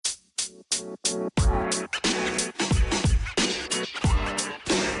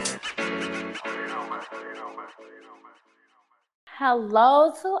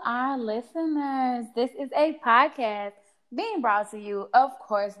Hello to our listeners. This is a podcast being brought to you, of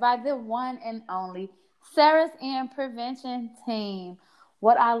course, by the one and only Sarah's and Prevention Team.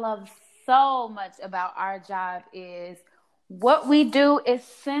 What I love so much about our job is what we do is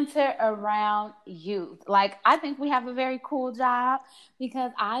centered around youth. Like, I think we have a very cool job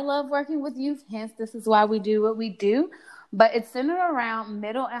because I love working with youth. Hence, this is why we do what we do. But it's centered around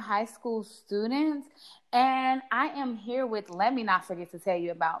middle and high school students. And I am here with, let me not forget to tell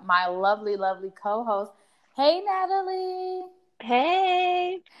you about my lovely, lovely co-host. Hey, Natalie.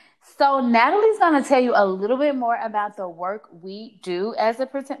 Hey. So Natalie's going to tell you a little bit more about the work we do as a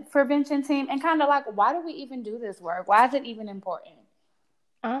prevention team and kind of like, why do we even do this work? Why is it even important?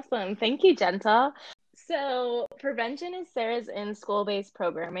 Awesome. Thank you, Gentle. So, Prevention is Sarah's in school-based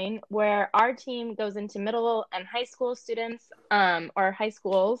programming where our team goes into middle and high school students or high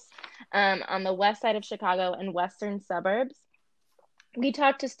schools on the west side of Chicago and western suburbs. We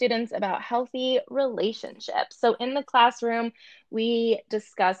talk to students about healthy relationships. So in the classroom, we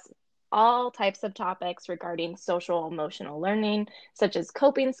discuss all types of topics regarding social emotional learning, such as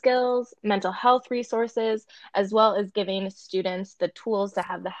coping skills, mental health resources, as well as giving students the tools to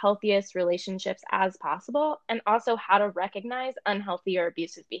have the healthiest relationships as possible, and also how to recognize unhealthy or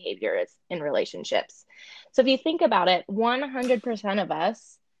abusive behaviors in relationships. So if you think about it, 100% of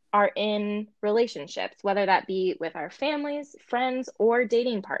us are in relationships, whether that be with our families, friends, or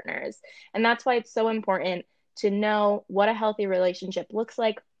dating partners. And that's why it's so important to know what a healthy relationship looks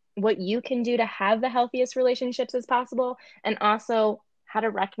like, what you can do to have the healthiest relationships as possible, and also how to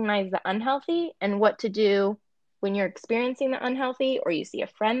recognize the unhealthy and what to do when you're experiencing the unhealthy or you see a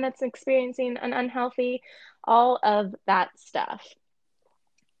friend that's experiencing an unhealthy, all of that stuff.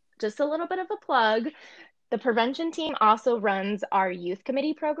 Just a little bit of a plug. The prevention team also runs our youth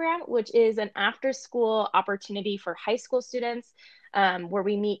committee program, which is an after-school opportunity for high school students where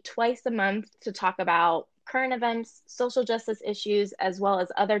we meet twice a month to talk about current events, social justice issues, as well as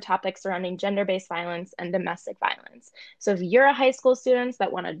other topics surrounding gender-based violence and domestic violence. So if you're a high school student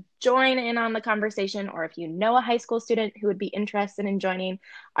that want to join in on the conversation, or if you know a high school student who would be interested in joining,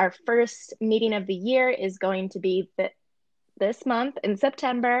 our first meeting of the year is going to be this month in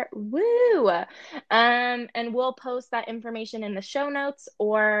September. Woo! And we'll post that information in the show notes,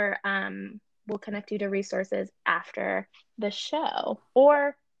 or we'll connect you to resources after the show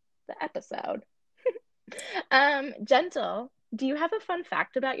or the episode. Gentle, do you have a fun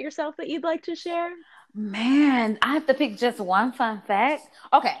fact about yourself that you'd like to share? Man, I have to pick just one fun fact.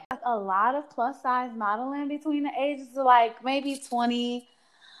 Okay, like a lot of plus size modeling between the ages of like maybe 20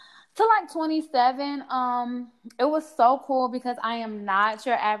 to like 27. It was so cool because I am not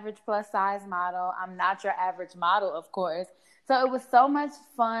your average plus size model. I'm not your average model, of course. So it was so much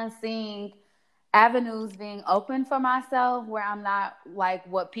fun seeing avenues being open for myself where I'm not like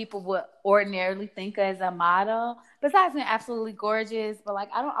what people would ordinarily think as a model. Besides being absolutely gorgeous, but like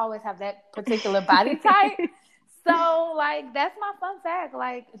I don't always have that particular body type. So like that's my fun fact.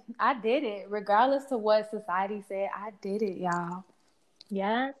 Like I did it regardless to what society said. I did it, y'all.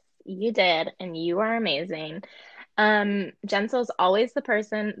 Yes, you did, and you are amazing. Gentle's always the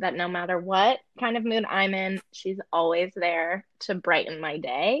person that no matter what kind of mood I'm in, she's always there to brighten my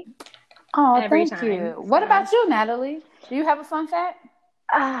day. Oh, Every thank time. you. What about you, Natalie? Do you have a fun fact?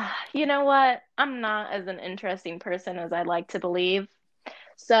 You know what? I'm not as an interesting person as I'd like to believe.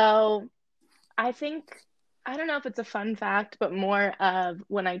 So I think, I don't know if it's a fun fact, but more of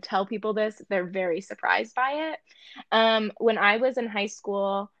when I tell people this, they're very surprised by it. When I was in high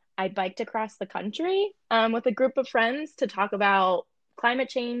school, I biked across the country with a group of friends to talk about climate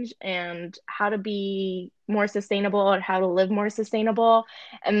change and how to be more sustainable and how to live more sustainable.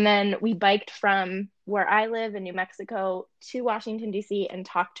 And then we biked from where I live in New Mexico to Washington, D.C. and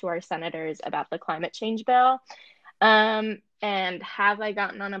talked to our senators about the climate change bill. And have I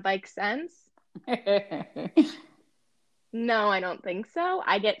gotten on a bike since? No, I don't think so.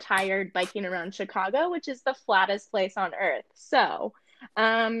 I get tired biking around Chicago, which is the flattest place on earth. So,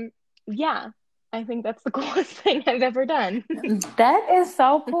 yeah, I think that's the coolest thing I've ever done. That is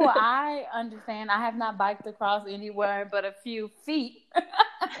so cool. I understand. I have not biked across anywhere but a few feet,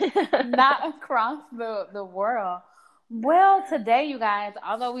 not across the world. Well, today, you guys,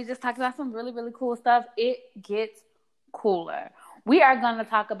 although we just talked about some really, really cool stuff, it gets cooler. We are going to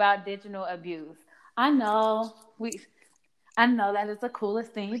talk about digital abuse. I know that is the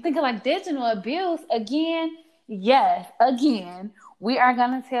coolest thing. You think of like digital abuse again? Yes, again. We are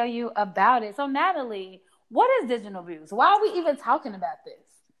going to tell you about it. So, Natalie, what is digital abuse? Why are we even talking about this?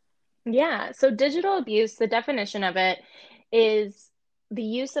 Yeah. So digital abuse, the definition of it is the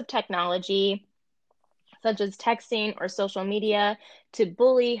use of technology such as texting or social media, to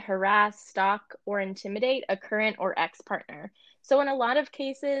bully, harass, stalk, or intimidate a current or ex partner. So, in a lot of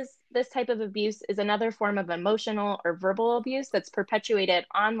cases, this type of abuse is another form of emotional or verbal abuse that's perpetuated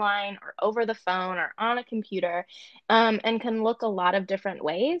online or over the phone or on a computer, and can look a lot of different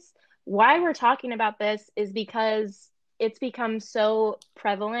ways. Why we're talking about this is because it's become so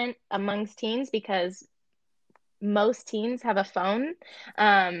prevalent amongst teens because most teens have a phone.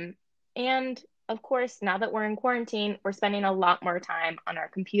 And of course, now that we're in quarantine, we're spending a lot more time on our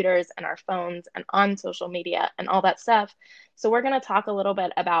computers and our phones and on social media and all that stuff. So, we're going to talk a little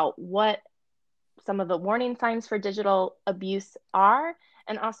bit about what some of the warning signs for digital abuse are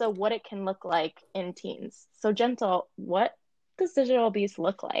and also what it can look like in teens. So, Gentle, what does digital abuse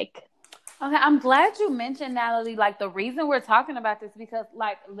look like? Okay, I'm glad you mentioned, Natalie. Like, the reason we're talking about this because,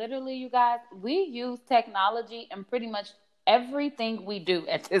 like, literally, you guys, we use technology in pretty much everything we do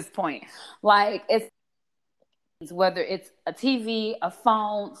at this point. Like, it's whether it's a TV, a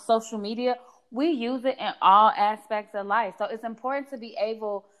phone, social media, we use it in all aspects of life. So it's important to be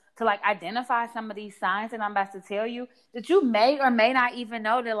able to like identify some of these signs that I'm about to tell you that you may or may not even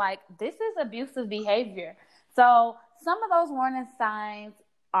know that like this is abusive behavior. So some of those warning signs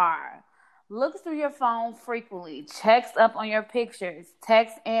are looks through your phone frequently, checks up on your pictures,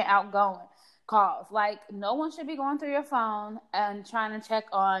 text and outgoing calls. Like no one should be going through your phone and trying to check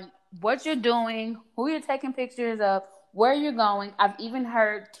on what you're doing, who you're taking pictures of, where you're going. I've even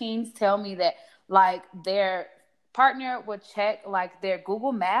heard teens tell me that like their partner would check like their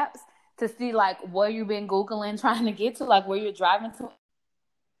Google Maps to see like where you've been Googling trying to get to, like where you're driving to.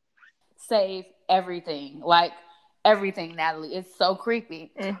 Save everything. Like everything, Natalie. It's so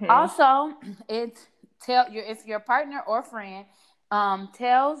creepy. Mm-hmm. Also, it tell you if your partner or friend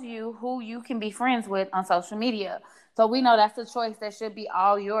tells you who you can be friends with on social media. So we know that's a choice that should be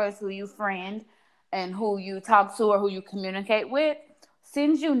all yours, who you friend and who you talk to or who you communicate with.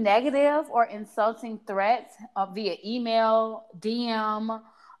 Sends you negative or insulting threats via email, DM,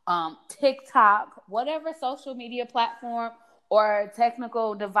 TikTok, whatever social media platform or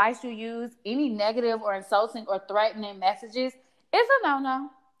technical device you use, any negative or insulting or threatening messages is a no-no.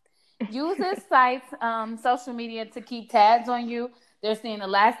 Uses sites, social media to keep tabs on you. They're seeing the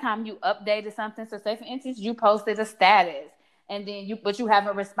last time you updated something. So, say for instance, you posted a status, and then but you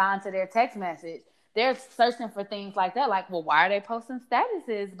haven't responded to their text message. They're searching for things like that. Like, well, why are they posting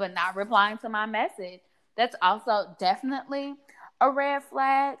statuses but not replying to my message? That's also definitely a red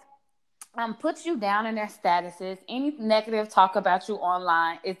flag. Puts you down in their statuses. Any negative talk about you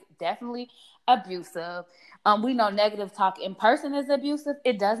online is definitely abusive. We know negative talk in person is abusive.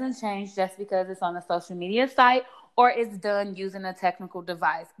 It doesn't change just because it's on a social media site or it's done using a technical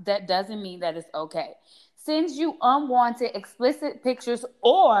device. That doesn't mean that it's okay. Sends you unwanted explicit pictures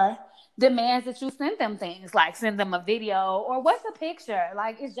or demands that you send them things like send them a video or what's a picture?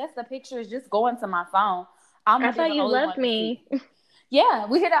 Like it's just a picture, it's just going to my phone. I'm I gonna be thought the you only loved one to see me. it. Yeah,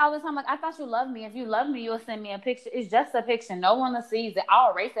 we hear that all the time. Like, I thought you loved me. If you love me, you'll send me a picture. It's just a picture. No one sees it.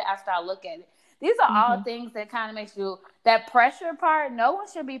 I'll erase it after I look at it. These are all Mm-hmm. things that kind of makes you that pressure part. No one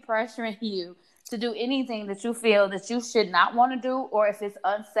should be pressuring you to do anything that you feel that you should not want to do, or if it's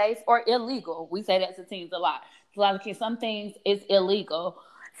unsafe or illegal. We say that to teens a lot. A lot of kids, some things is illegal.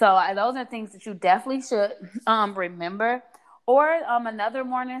 So those are things that you definitely should remember. Or another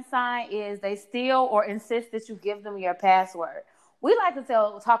warning sign is they steal or insist that you give them your password. We like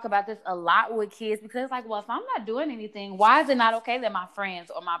to talk about this a lot with kids because it's like, well, if I'm not doing anything, why is it not okay that my friends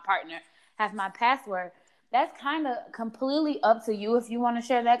or my partner has my password? That's kind of completely up to you if you want to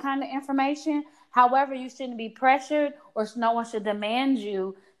share that kind of information. However, you shouldn't be pressured or no one should demand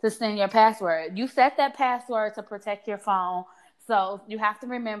you to send your password. You set that password to protect your phone. So you have to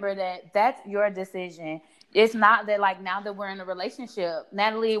remember that that's your decision. It's not that like now that we're in a relationship,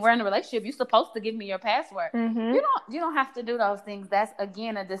 Natalie, we're in a relationship. You're supposed to give me your password. Mm-hmm. You don't have to do those things. That's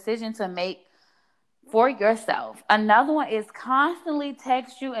again a decision to make for yourself. Another one is constantly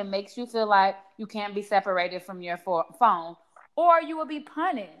text you and makes you feel like you can't be separated from your phone, or you will be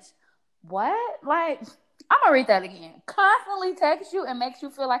punished. What? Like I'm gonna read that again. Constantly text you and makes you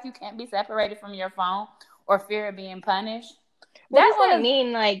feel like you can't be separated from your phone, or fear of being punished. What That does that one is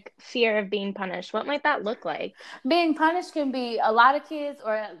mean, like fear of being punished? What might that look like? being punished can be a lot of kids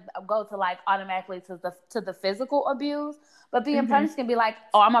or go to like automatically to the physical abuse, but being Mm-hmm. punished can be like,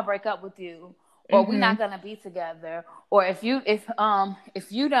 oh, I'm gonna break up with you, or we're Mm-hmm. not gonna be together, or if you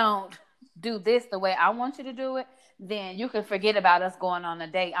don't do this the way I want you to do it, then you can forget about us going on a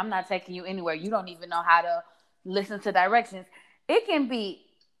date. I'm not taking you anywhere. You don't even know how to listen to directions. It can be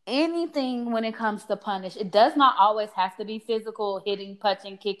anything when it comes to punish. It does not always have to be physical, hitting,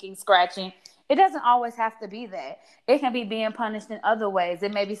 punching, kicking, scratching. It doesn't always have to be that. It can be being punished in other ways.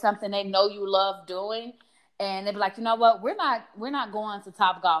 It may be something they know you love doing, and they be like, you know what, we're not going to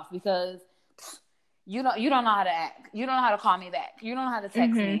Top Golf because you don't know how to act. You don't know how to call me back. You don't know how to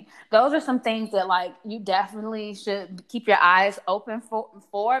text Mm-hmm. me. Those are some things that like you definitely should keep your eyes open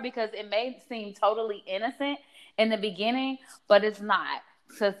for because it may seem totally innocent in the beginning, but it's not.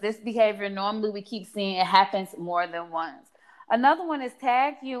 Because this behavior normally we keep seeing it happens more than once. Another one is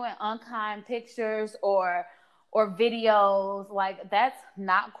tag you in unkind pictures or videos. Like that's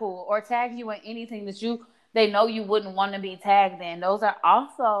not cool. Or tag you in anything that they know you wouldn't want to be tagged in. Those are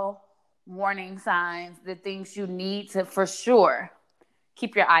also warning signs, the things you need to for sure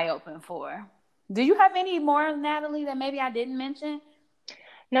keep your eye open for. Do you have any more, Natalie, that maybe I didn't mention?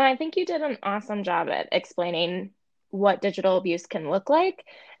 No, I think you did an awesome job at explaining what digital abuse can look like.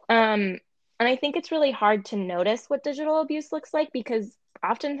 And I think it's really hard to notice what digital abuse looks like because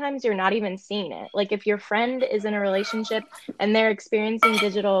oftentimes you're not even seeing it. Like if your friend is in a relationship and they're experiencing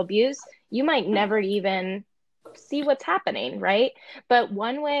digital abuse, you might never even see what's happening, right? But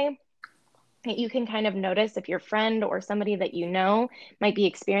one way you can kind of notice if your friend or somebody that you know might be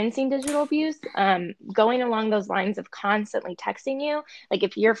experiencing digital abuse, going along those lines of constantly texting you. Like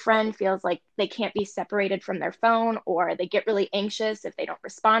if your friend feels like they can't be separated from their phone or they get really anxious if they don't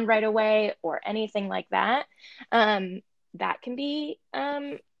respond right away or anything like that, that can be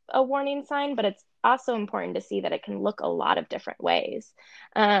a warning sign, but it's also important to see that it can look a lot of different ways.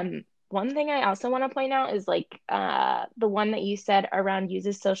 One thing I also want to point out is like the one that you said around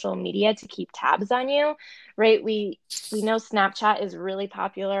uses social media to keep tabs on you, right? We know Snapchat is really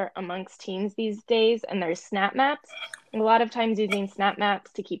popular amongst teens these days, and there's Snap Maps. A lot of times using Snap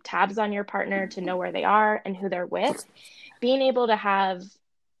Maps to keep tabs on your partner to know where they are and who they're with. Being able to have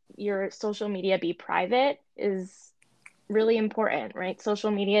your social media be private is really important, right?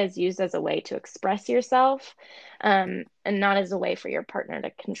 Social media is used as a way to express yourself, and not as a way for your partner to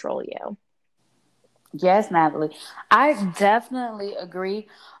control you. Yes, Natalie. I definitely agree.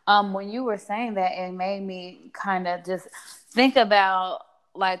 When you were saying that, it made me kind of just think about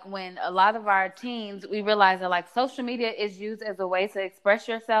like when a lot of our teens, we realize that like social media is used as a way to express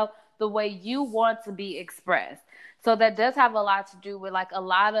yourself the way you want to be expressed. So that does have a lot to do with like a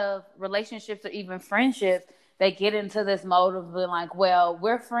lot of relationships or even friendships. They get into this mode of being like, well,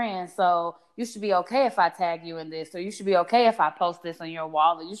 we're friends, so you should be okay if I tag you in this, or you should be okay if I post this on your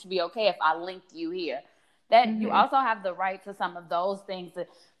wall, or you should be okay if I link you here. That you Mm-hmm. also have the right to some of those things.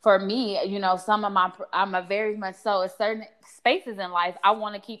 For me, some of I'm a very much so at certain spaces in life I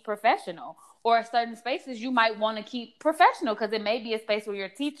want to keep professional, or certain spaces you might want to keep professional because it may be a space where your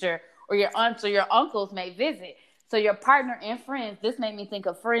teacher or your aunts or your uncles may visit. So your partner and friends, this made me think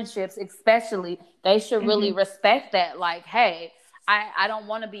of friendships, especially. They should really Mm-hmm. respect that. Like, hey, I don't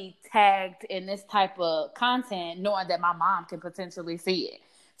want to be tagged in this type of content, knowing that my mom can potentially see it.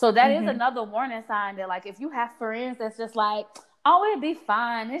 So that is Mm-hmm. another warning sign that, like, if you have friends that's just like, oh, it'll be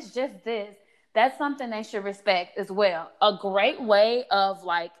fine, it's just this, that's something they should respect as well. A great way of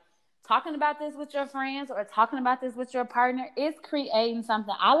like talking about this with your friends or talking about this with your partner is creating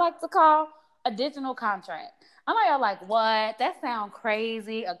something I like to call a digital contract. I know y'all like, what? That sounds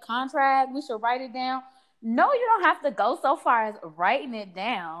crazy. A contract? We should write it down. No, you don't have to go so far as writing it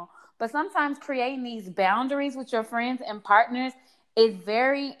down. But sometimes creating these boundaries with your friends and partners is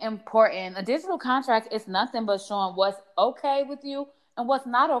very important. A digital contract is nothing but showing what's okay with you and what's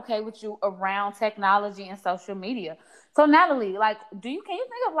not okay with you around technology and social media. So Natalie, like, can you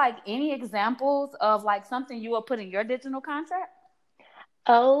think of like any examples of like something you will put in your digital contract?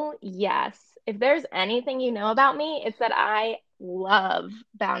 Oh, yes. If there's anything you know about me, it's that I love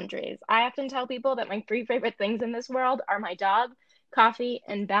boundaries. I often tell people that my three favorite things in this world are my dog, coffee,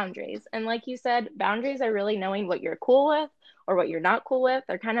 and boundaries. And like you said, boundaries are really knowing what you're cool with or what you're not cool with.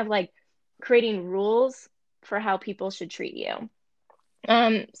 They're kind of like creating rules for how people should treat you.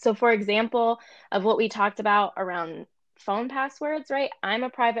 So for example, of what we talked about around phone passwords, right? I'm a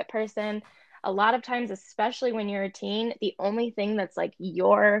private person. A lot of times, especially when you're a teen, the only thing that's like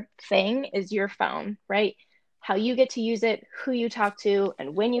your thing is your phone, right? How you get to use it, who you talk to,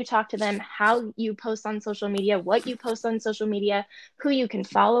 and when you talk to them, how you post on social media, what you post on social media, who you can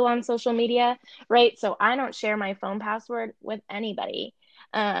follow on social media, right? So I don't share my phone password with anybody.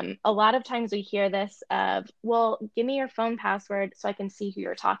 A lot of times we hear this of, well, give me your phone password so I can see who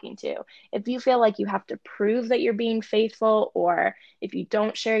you're talking to. If you feel like you have to prove that you're being faithful, or if you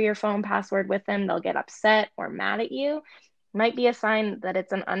don't share your phone password with them, they'll get upset or mad at you, might be a sign that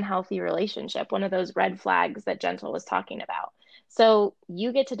it's an unhealthy relationship, one of those red flags that Gentle was talking about. So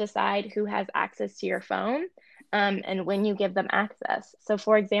you get to decide who has access to your phone, and when you give them access. So,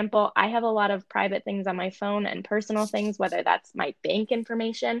 for example, I have a lot of private things on my phone and personal things, whether that's my bank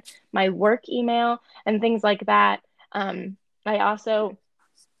information, my work email, and things like that. I also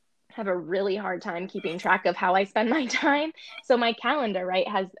have a really hard time keeping track of how I spend my time. So my calendar, right,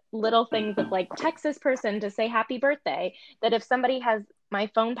 has little things of like text this person to say happy birthday, that if somebody has my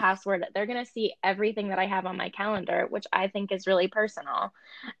phone password, they're going to see everything that I have on my calendar, which I think is really personal.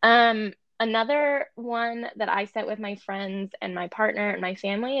 Another one that I set with my friends and my partner and my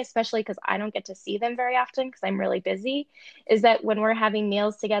family, especially because I don't get to see them very often because I'm really busy, is that when we're having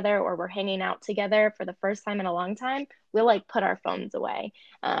meals together or we're hanging out together for the first time in a long time, we'll like put our phones away.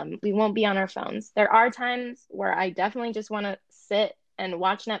 We won't be on our phones. There are times where I definitely just want to sit and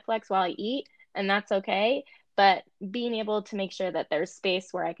watch Netflix while I eat, and that's okay. But being able to make sure that there's space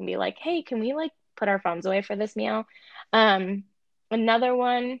where I can be like, hey, can we like put our phones away for this meal? Another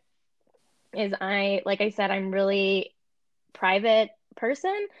one is like I said, I'm really private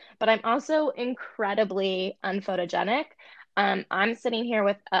person, but I'm also incredibly unphotogenic. I'm sitting here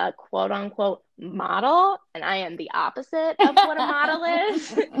with a quote unquote model, and I am the opposite of what a model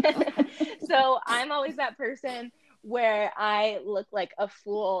is. So I'm always that person where I look like a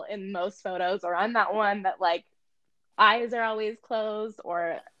fool in most photos, or I'm that one that like eyes are always closed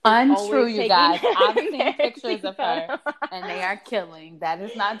or is Untrue, always you taking guys. I've seen pictures embarrassing of her photos. and they are killing. That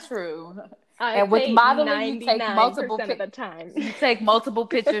is not true. I'd And with say modeling, you take 99% of the time. multiple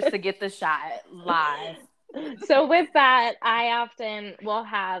pictures to get the shot live. So with that, I often will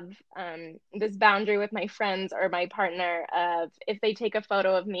have this boundary with my friends or my partner of if they take a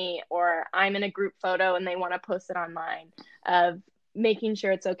photo of me or I'm in a group photo and they want to post it online, of making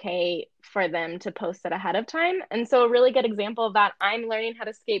sure it's okay for them to post it ahead of time. And so a really good example of that, I'm learning how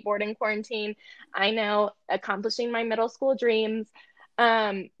to skateboard in quarantine. I know, accomplishing my middle school dreams.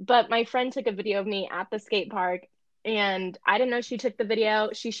 But my friend took a video of me at the skate park, and I didn't know she took the video.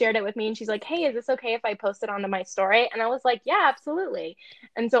 She shared it with me and she's like, hey, is this okay if I post it onto my story? And I was like, yeah, absolutely.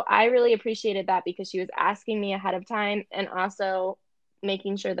 And so I really appreciated that because she was asking me ahead of time and also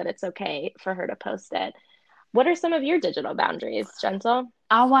making sure that it's okay for her to post it. What are some of your digital boundaries, Gentle?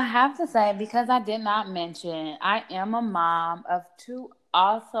 I will have to say, because I did not mention, I am a mom of two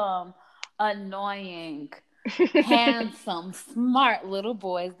awesome, annoying, handsome, smart little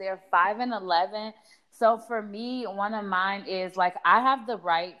boys. They're 5 and 11. So for me, one of mine is like I have the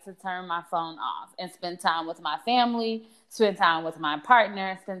right to turn my phone off and spend time with my family, spend time with my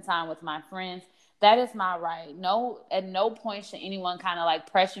partner, spend time with my friends. That is my right. No, at no point should anyone kind of like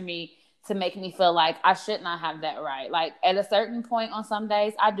pressure me to make me feel like I should not have that right. Like at a certain point on some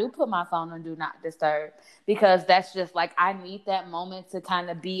days, I do put my phone on do not disturb because that's just like I need that moment to kind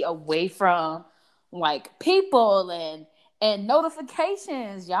of be away from like people and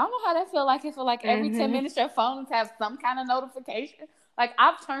notifications. Y'all know how that feel like. It feel like every 10 Mm-hmm. minutes your phones have some kind of notification. Like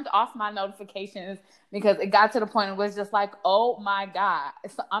I've turned off my notifications because it got to the point where it's just like, oh my God,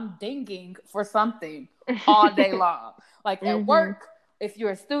 I'm dinging for something all day long. Like at Mm-hmm. work, if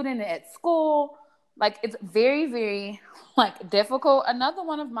you're a student at school, like it's very, very like difficult. Another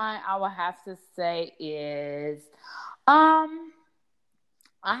one of mine I will have to say is um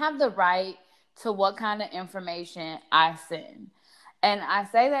I have the right to what kind of information I send. And I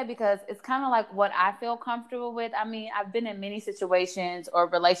say that because it's kind of like what I feel comfortable with. I mean, I've been in many situations or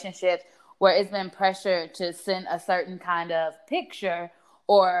relationships where it's been pressure to send a certain kind of picture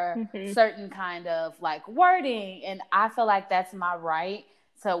or Mm-hmm. certain kind of like wording. And I feel like that's my right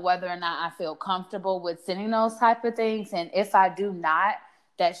to whether or not I feel comfortable with sending those type of things. And if I do not,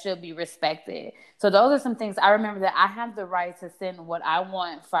 that should be respected. So those are some things I remember that I have the right to send what I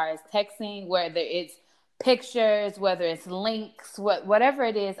want as far as texting, whether it's pictures, whether it's links, whatever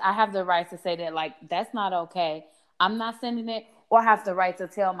it is, I have the right to say that like that's not okay. I'm not sending it, or I have the right to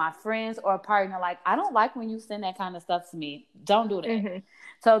tell my friends or a partner like I don't like when you send that kind of stuff to me. Don't do that. Mm-hmm.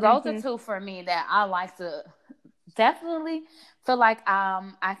 So those are Mm-hmm. two for me that I like to definitely feel like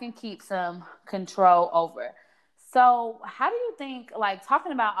I can keep some control over. So how do you think, like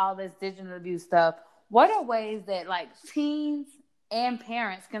talking about all this digital abuse stuff, what are ways that like teens and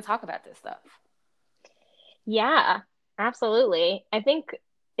parents can talk about this stuff? Yeah, absolutely. I think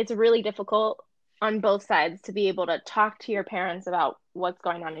it's really difficult on both sides to be able to talk to your parents about what's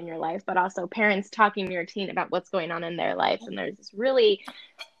going on in your life, but also parents talking to your teen about what's going on in their life. And there's this really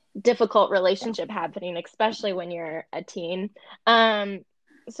difficult relationship happening, especially when you're a teen. Um,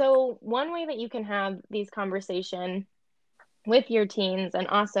 so one way that you can have these conversations with your teens and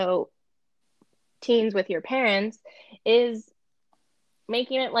also teens with your parents is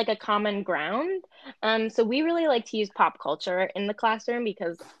making it like a common ground. So we really like to use pop culture in the classroom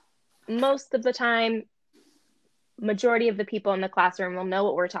because most of the time, majority of the people in the classroom will know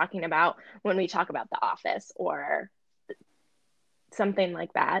what we're talking about when we talk about The Office or something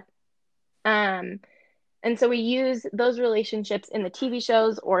like that. And so we use those relationships in the TV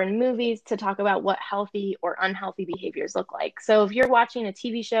shows or in movies to talk about what healthy or unhealthy behaviors look like. So if you're watching a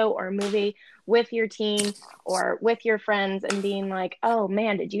TV show or a movie with your teen or with your friends and being like, oh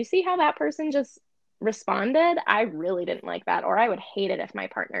man, did you see how that person just responded? I really didn't like that, or I would hate it if my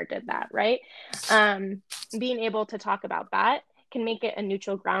partner did that, right? Being able to talk about that can make it a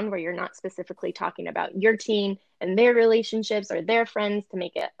neutral ground where you're not specifically talking about your teen and their relationships or their friends, to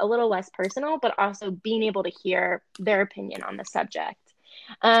make it a little less personal, but also being able to hear their opinion on the subject.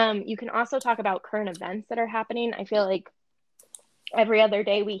 You can also talk about current events that are happening. I feel like every other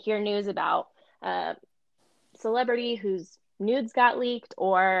day we hear news about a celebrity whose nudes got leaked,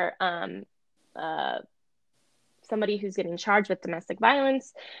 or somebody who's getting charged with domestic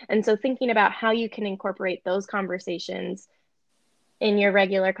violence. And so thinking about how you can incorporate those conversations in your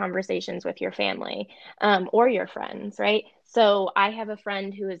regular conversations with your family, or your friends, right? So I have a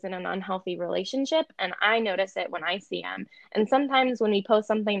friend who is in an unhealthy relationship, and I notice it when I see him. And sometimes when we post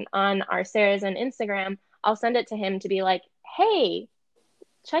something on our Sarah's and Instagram, I'll send it to him to be like, hey,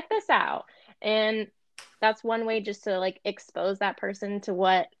 check this out. And that's one way just to like expose that person to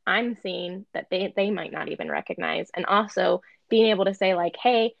what I'm seeing that they might not even recognize. And also being able to say like,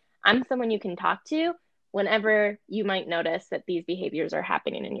 hey, I'm someone you can talk to whenever you might notice that these behaviors are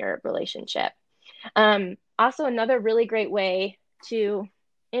happening in your relationship. Also, another really great way to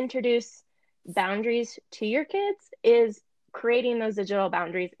introduce boundaries to your kids is creating those digital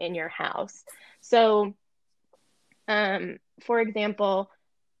boundaries in your house. So, for example,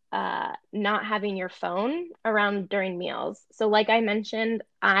 not having your phone around during meals. So like I mentioned,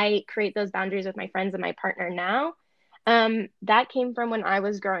 I create those boundaries with my friends and my partner now. That came from when I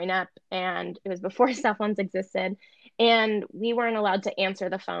was growing up, and it was before cell phones existed, and we weren't allowed to answer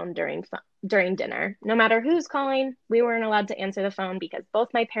the phone during dinner. No matter who's calling, we weren't allowed to answer the phone because both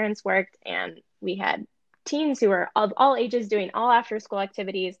my parents worked, and we had teens who were of all ages doing all after school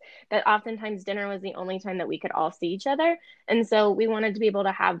activities, that oftentimes dinner was the only time that we could all see each other. And so we wanted to be able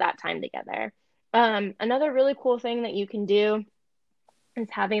to have that time together. Another really cool thing that you can do is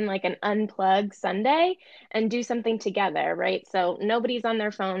having like an unplug Sunday and do something together, right? So nobody's on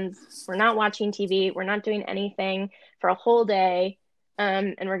their phones. We're not watching TV. We're not doing anything for a whole day.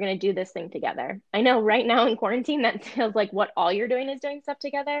 And we're going to do this thing together. I know right now in quarantine, that feels like what all you're doing is doing stuff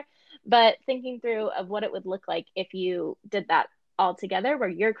together, but thinking through of what it would look like if you did that all together, where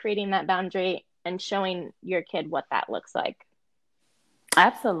you're creating that boundary and showing your kid what that looks like.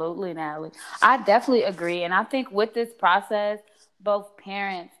 Absolutely, Natalie. I definitely agree. And I think with this process, both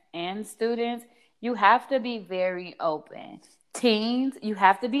parents and students, you have to be very open. Teens, you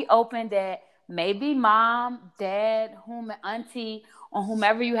have to be open that maybe mom, dad, auntie, or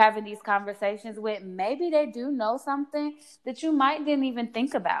whomever you having these conversations with, maybe they do know something that you might didn't even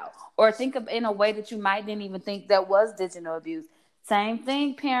think about, or think of in a way that you might didn't even think that was digital abuse. Same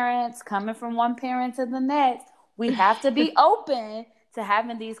thing, parents, coming from one parent to the next. We have to be open to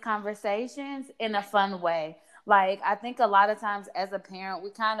having these conversations in a fun way. Like, I think a lot of times as a parent, we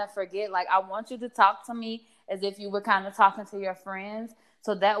kind of forget, like, I want you to talk to me as if you were kind of talking to your friends.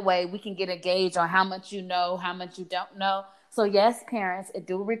 So that way we can get a gauge on how much you know, how much you don't know. So yes, parents, it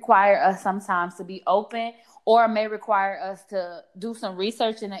do require us sometimes to be open, or it may require us to do some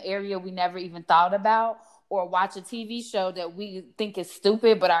research in an area we never even thought about, or watch a TV show that we think is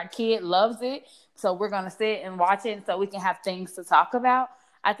stupid, but our kid loves it. So we're going to sit and watch it so we can have things to talk about.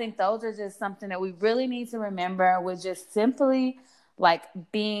 I think those are just something that we really need to remember, with just simply like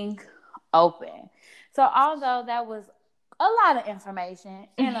being open. So although that was a lot of information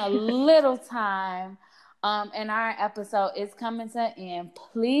in a little time, and our episode is coming to an end,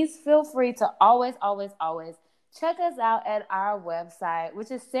 please feel free to always, always, always check us out at our website, which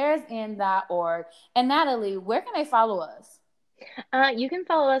is sarahsn.org. And Natalie, where can they follow us? You can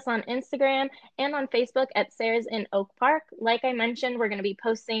follow us on Instagram and on Facebook at Sarah's in Oak Park. Like I mentioned, we're going to be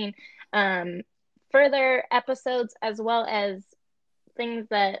posting further episodes, as well as things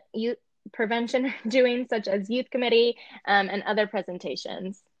that youth prevention are doing, such as youth committee and other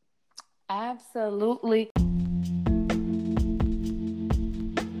presentations. Absolutely.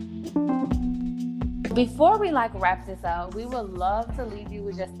 Before we wrap this up, we would love to leave you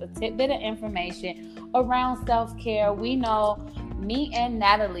with just a tidbit of information around self-care. We know me and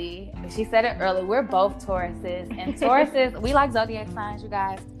Natalie, she said it earlier, we're both Tauruses, and Tauruses, we like zodiac signs, you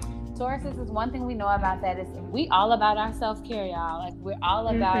guys. Tauruses is one thing we know about that is we all about our self-care, y'all. Like we're all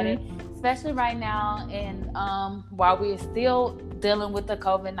about it, especially right now. And while we're still dealing with the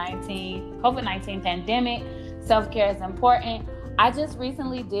COVID-19 pandemic, self-care is important. I just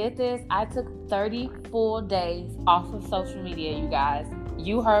recently did this. I took 30 full days off of social media, you guys.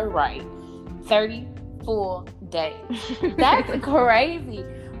 You heard right. 30 full days. That's crazy.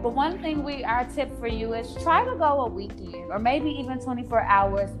 But one thing our tip for you is try to go a weekend or maybe even 24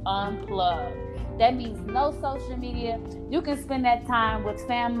 hours unplugged. That means no social media. You can spend that time with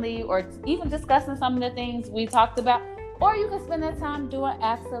family or even discussing some of the things we talked about. Or you can spend that time doing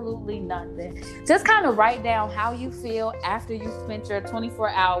absolutely nothing. Just kind of write down how you feel after you spent your 24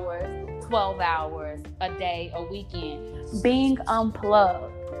 hours, 12 hours, a day, a weekend, being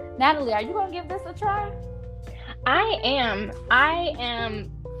unplugged. Natalie, are you going to give this a try? I am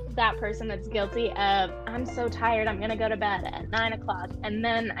that person that's guilty of, I'm so tired, I'm going to go to bed at 9 o'clock. And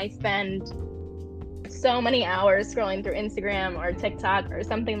then I spend so many hours scrolling through Instagram or TikTok or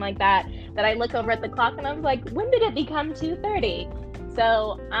something like that I look over at the clock and I was like, when did it become 2:30?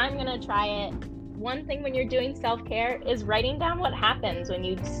 So I'm going to try it. One thing when you're doing self-care is writing down what happens when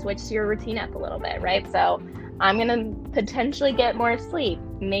you switch your routine up a little bit, right? So I'm going to potentially get more sleep.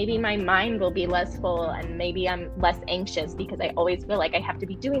 Maybe my mind will be less full and maybe I'm less anxious because I always feel like I have to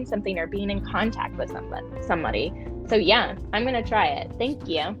be doing something or being in contact with somebody. So yeah, I'm going to try it. Thank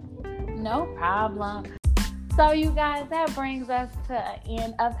you. No problem. So you guys, that brings us to the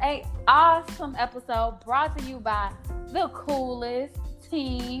end of an awesome episode brought to you by the coolest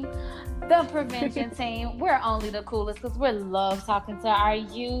team, the prevention team. We're only the coolest because we love talking to our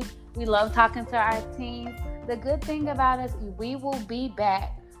youth. We love talking to our teens. The good thing about us, we will be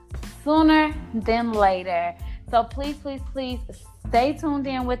back sooner than later. So please, please, please stay tuned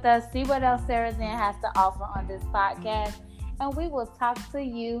in with us. See what else Sarah Zen has to offer on this podcast. And we will talk to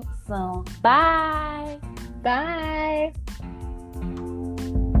you soon. Bye. Bye.